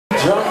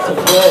drunk to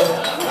play.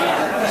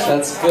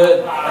 That's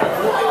good.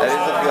 That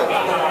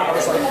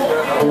is a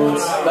good.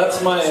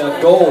 That's my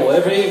goal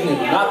every evening,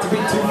 not to be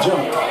too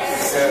drunk.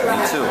 Me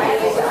too.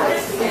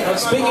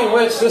 Speaking of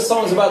which, this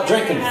song's about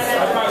drinking.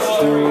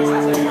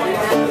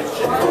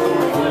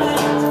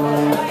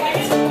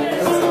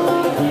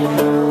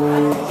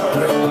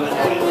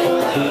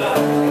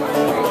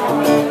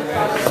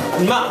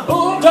 My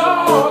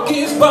bulldog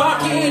is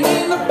barking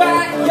in the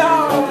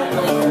backyard,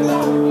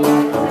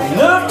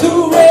 enough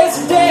to raise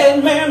a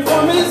dead man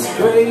from his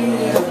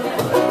grave.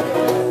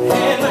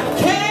 And I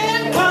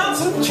can't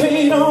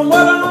concentrate on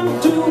what I'm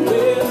doing.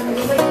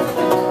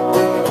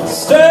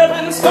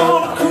 Disturbance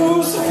gonna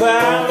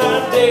crucify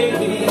my day.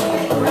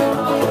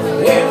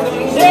 And the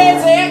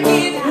days are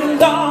getting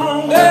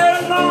longer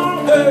and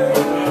longer.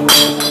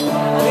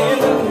 And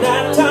the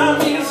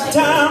nighttime is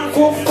time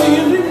for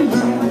feeling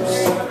loose.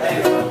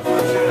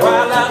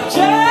 While I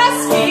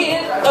just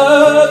get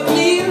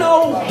ugly and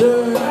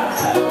older,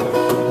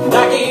 and I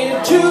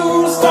get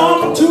juiced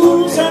on the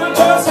tools and I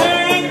just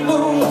hang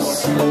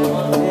loose.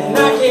 And I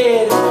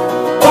get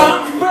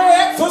bombed for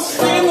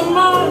breakfast in the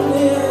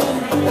morning,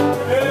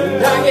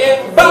 and I get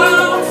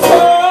bombed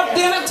for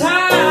dinner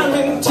time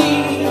and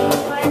tea.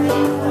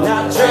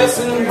 Now dress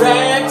in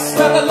rags,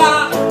 smell a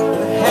lot,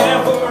 and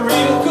have a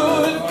real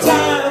good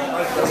time.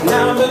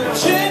 Now I'm a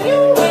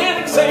genuine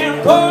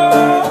example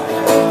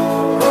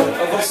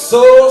of a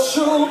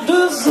social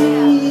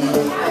disease.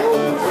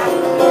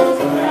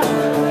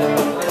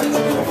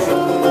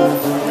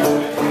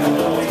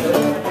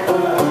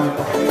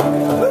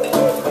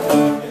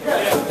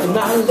 And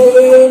my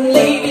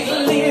lady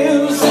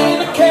lives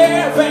in a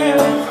caravan.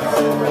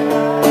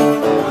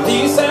 At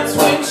least that's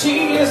when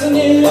she isn't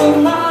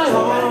in my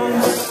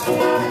arms.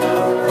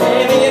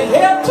 And it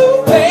helped to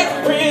pay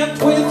the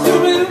rent with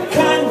human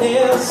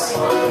kindness.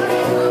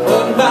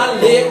 But my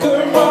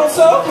liquor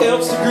also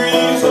helps to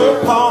grease her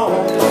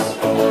palms.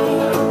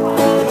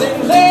 And them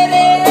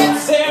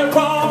ladies, they're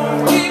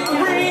wrong,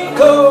 getting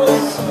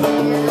wrinkles.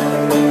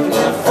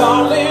 They're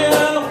falling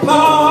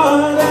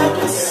apart at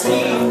the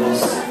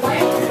seams.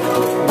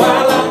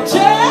 While I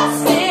just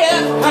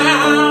get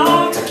high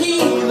on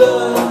tequila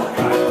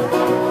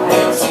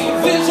and see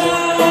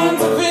visions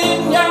of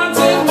vineyards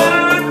in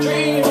my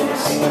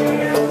dreams.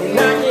 And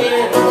I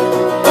get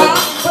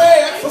bombed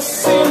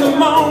breakfast in the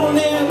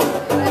morning,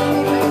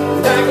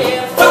 and I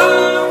get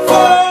bombed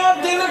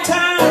for dinner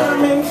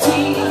time and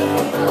tea.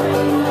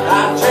 I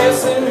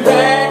dress in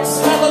rags,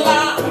 smell a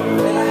lot,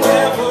 and I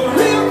have a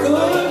real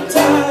good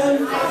time.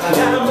 And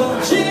I'm a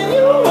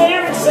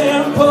genuine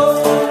example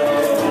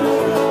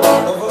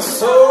of a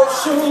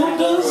social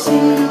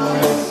disease.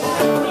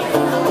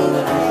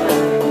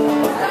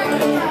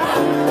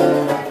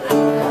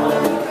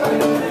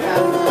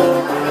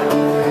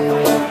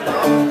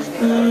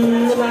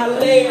 My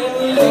lady,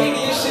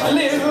 she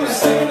lives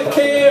in a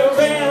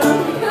caravan.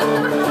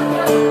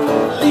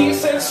 At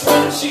least that's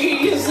when she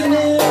isn't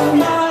in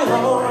my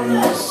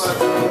arms.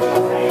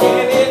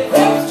 And it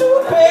helps to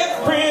pay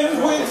friends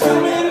with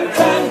human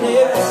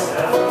kindness.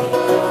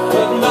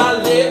 But my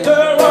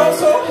liquor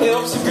also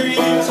helps to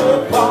grease her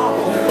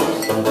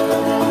palms.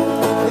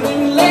 And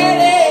them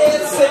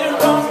ladies, they're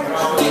wrong,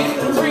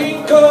 getting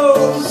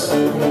wrinkles,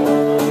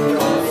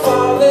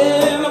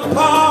 falling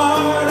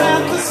apart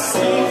at the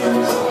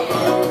seams.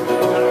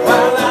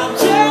 While I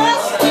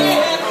just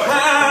get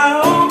high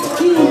on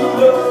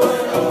tequila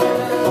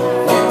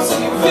and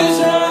see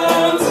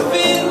visions of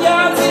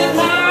vineyards in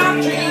my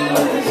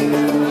dreams.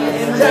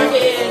 And I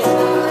get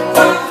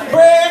bombed for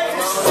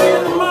breakfast in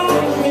the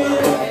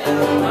morning,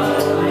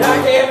 and I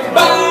get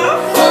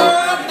bombed for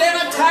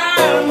dinner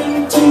time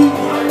and tea.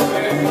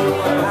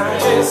 I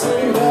just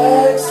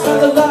relax for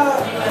the lot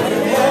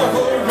and have a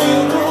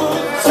real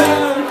good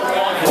time.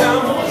 And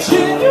I'm a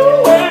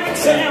genuine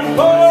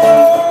example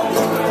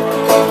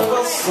of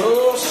a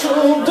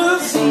social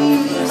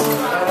disease.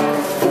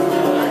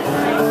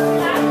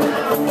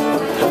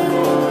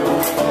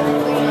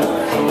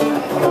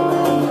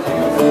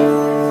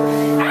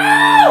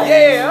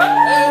 Yeah!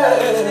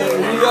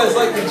 Hey, you guys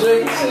like to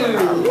drink too?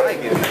 I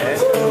like it, man.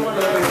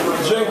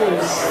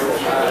 Drinkers.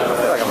 I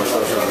feel like I'm a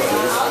social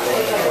disease.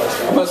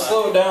 I'm gonna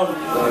slow it down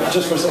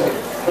just for a second.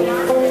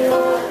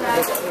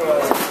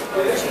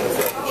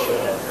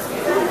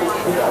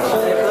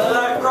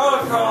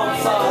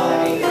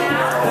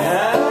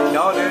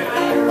 No, dude.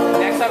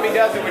 Next time he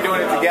does it, we're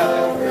doing it together.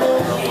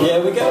 Yeah,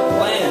 we got a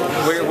plan.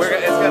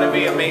 It's gonna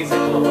be amazing.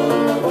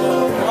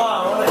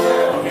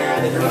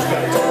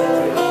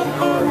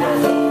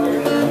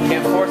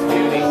 Can't force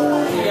beauty.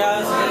 You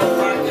guys are gonna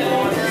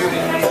fucking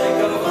take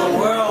over the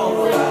world.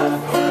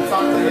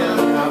 Talk to him.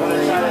 I'm gonna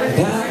try to.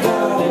 I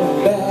got a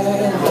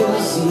bad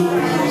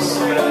disease.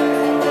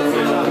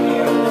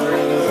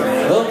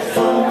 Up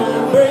from my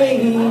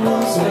brain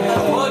is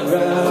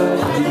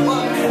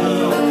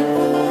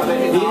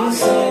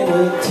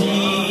insanity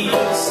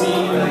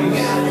seems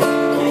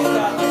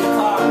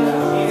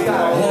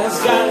has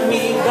got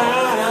me down.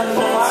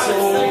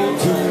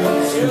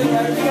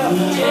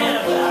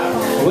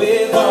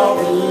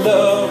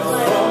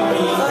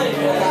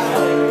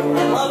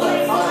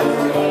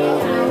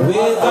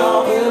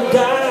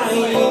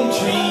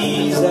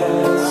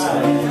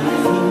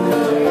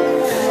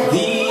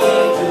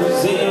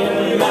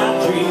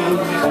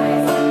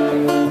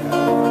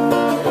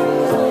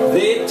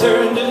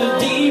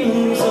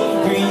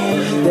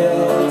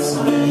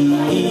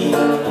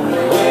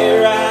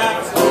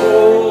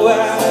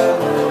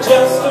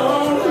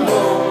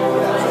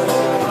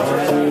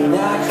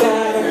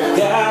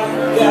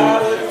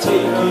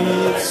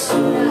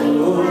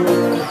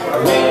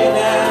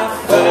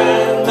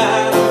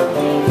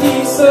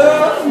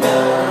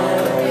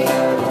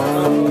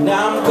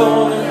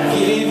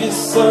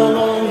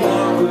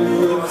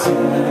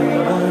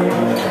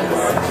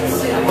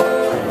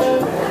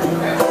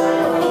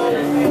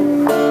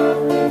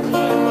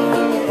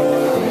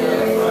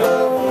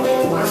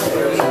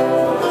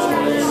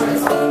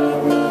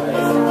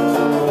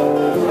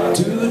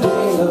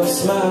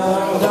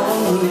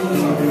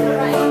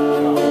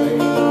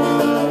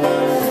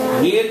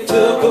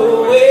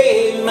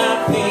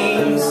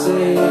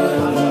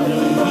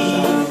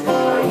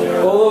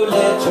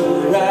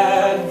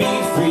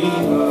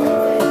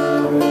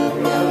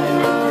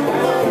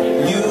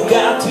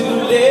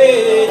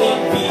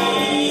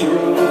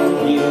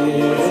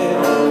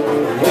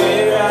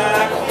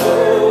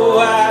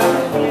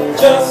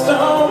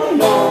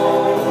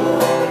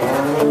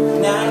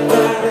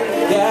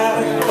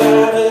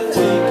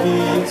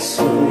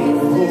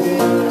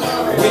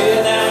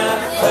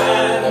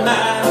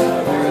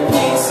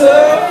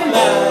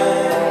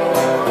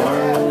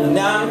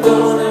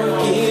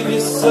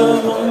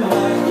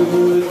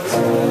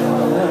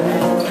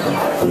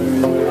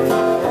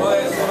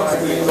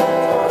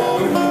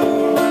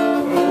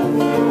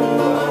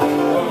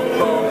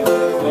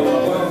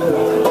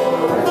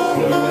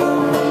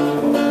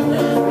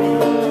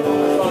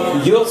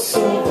 You're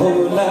so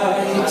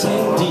polite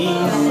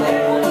indeed.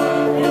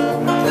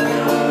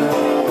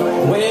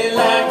 Well,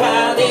 I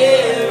got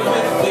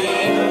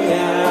everything I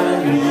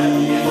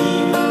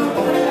need.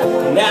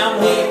 Now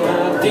make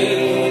my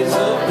days a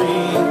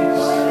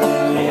breeze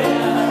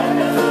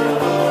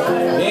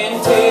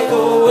and take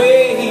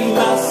away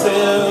my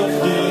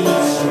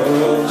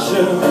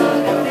self-destruction.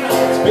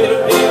 It's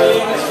bitter, baby,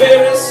 and it's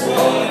very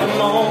sweet.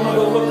 I'm on the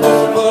roller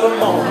coaster, but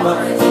I'm on my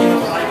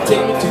feet.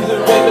 Take me to the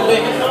river,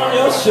 lay me on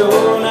your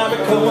shore, and I'll be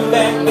coming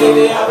back,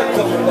 baby, I'll be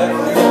coming back.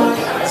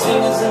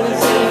 Sing it, sing it,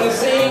 sing it,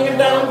 sing it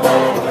down,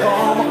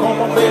 come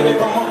on, baby,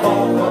 come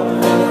on, baby.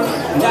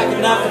 And I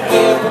cannot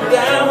forget, but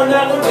down and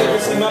out the river,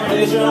 see my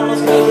pleasure, I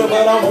must measure,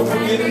 but I won't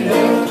forget the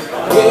name.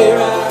 Where I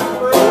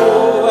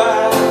go, I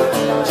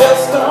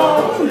just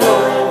don't know.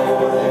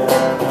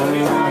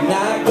 And I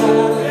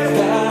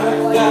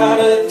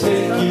gotta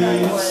take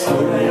it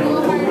slow.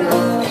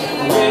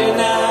 When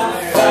I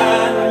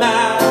find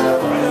my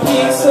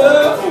peace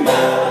of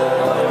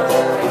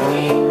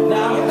mind,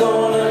 now I'm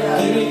gonna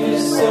give you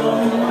some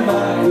of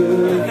my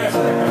good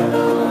time.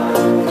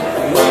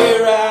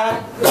 Where I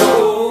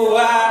go,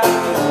 I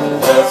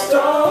just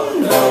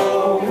don't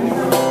know.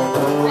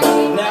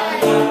 Now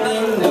I'm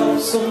ending up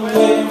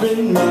somewhere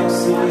in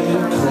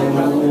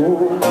Mexico.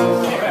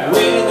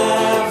 When I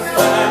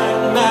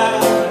find my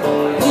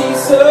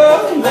peace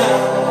of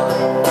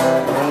mind,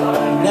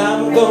 now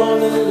I'm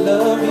gonna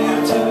love you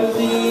till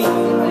the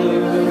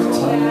end of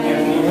time.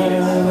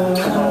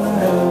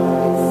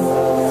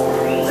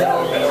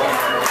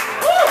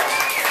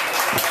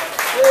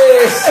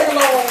 Hey, sing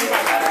along.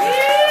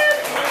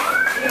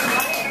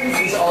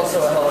 He's also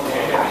a hell of a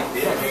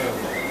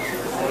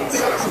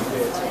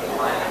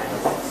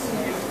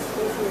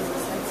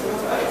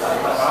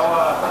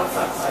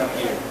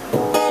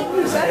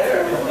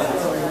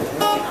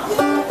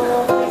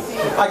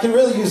I can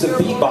really use a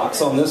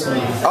beatbox on this one.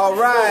 all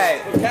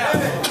right. Yeah.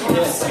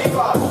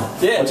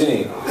 What do you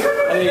need? I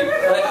need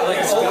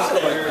like old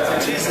school.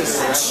 Jesus.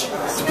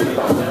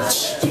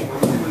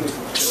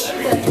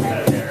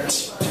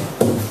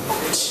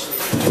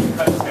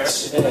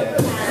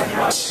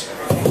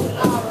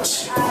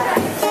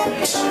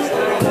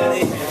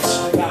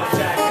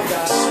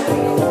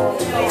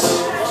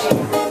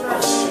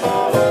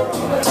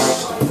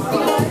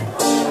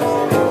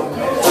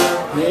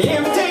 The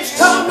invitation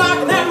come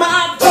knocking at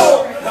my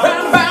door,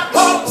 round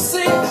about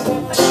 6.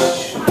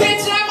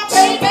 Pitching at my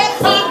baby,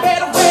 find a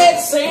better way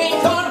to sing,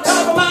 gonna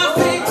cover my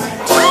feet.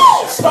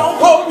 Stone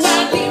cold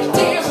night, leave the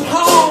tears at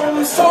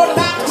home, sorted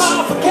out the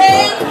mouth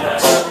again.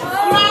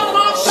 Mouth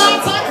on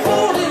shots like a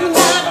fool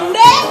tonight, I'm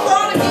never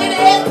gonna get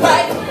it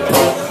right.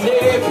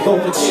 Never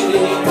gonna get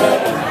it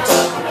right.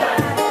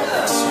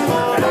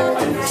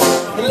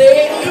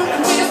 Lady, you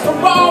can whisper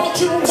all that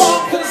you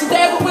want, 'cause the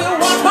devil will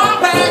watch my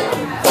back.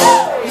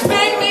 He's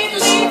begging me to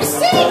leave the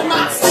scene in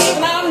my sleep,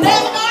 and I'm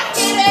never gonna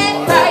get it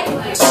right.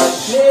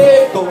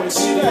 Never gonna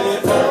get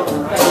it right.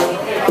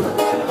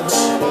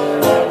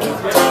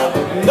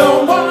 No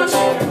one is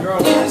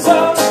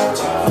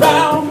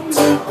around.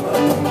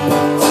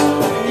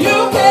 You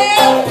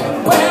can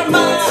wear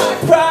my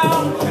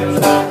crown.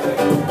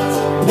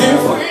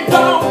 If we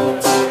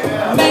don't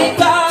make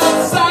a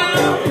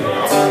sound,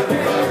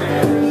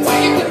 we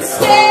can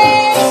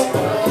stay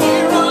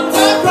here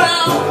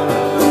underground.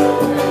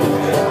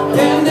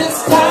 And this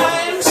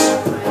time,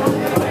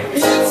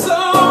 it's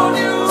on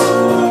you.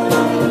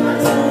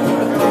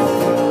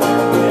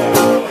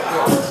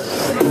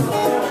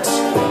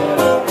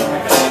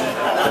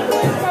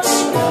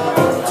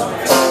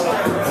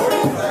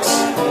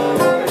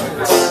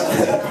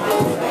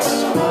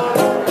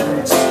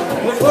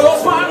 We'll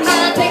close one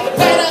eye, take a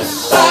better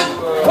shot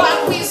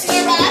while we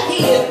stay right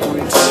here.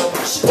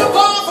 She took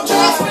off her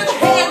dress with a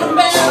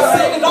handyman,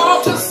 said it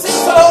all just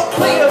seemed so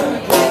clear.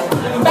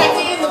 Back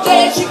in the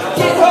day, she could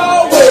get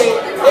her way,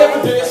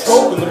 every day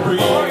stroking the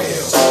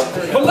breeze.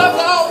 But love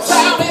the old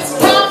town, it's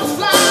time to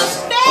fly.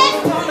 She's never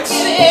gonna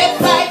get it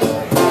right.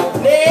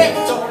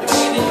 Never gonna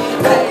get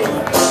it right.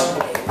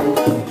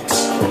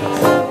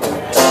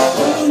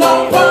 No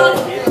one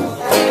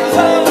is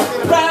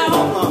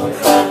around.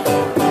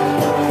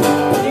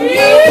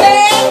 You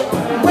can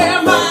wear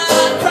my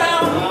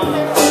crown.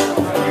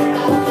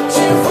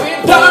 If we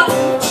don't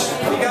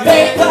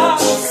make a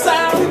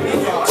sound, we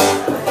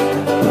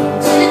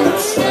can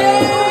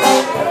stay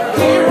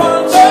here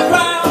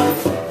underground.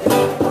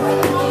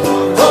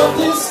 But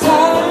this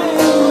time,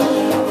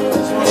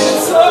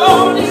 it's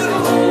on you.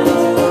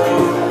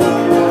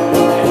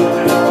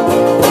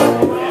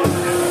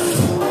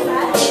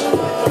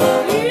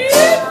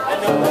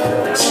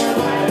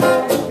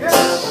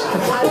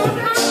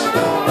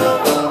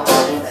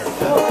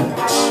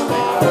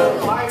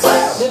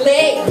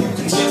 Delay, you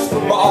can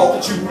whisper all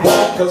that you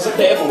want, 'cause the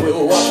devil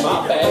will watch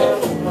my back.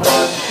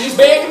 He's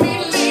begging me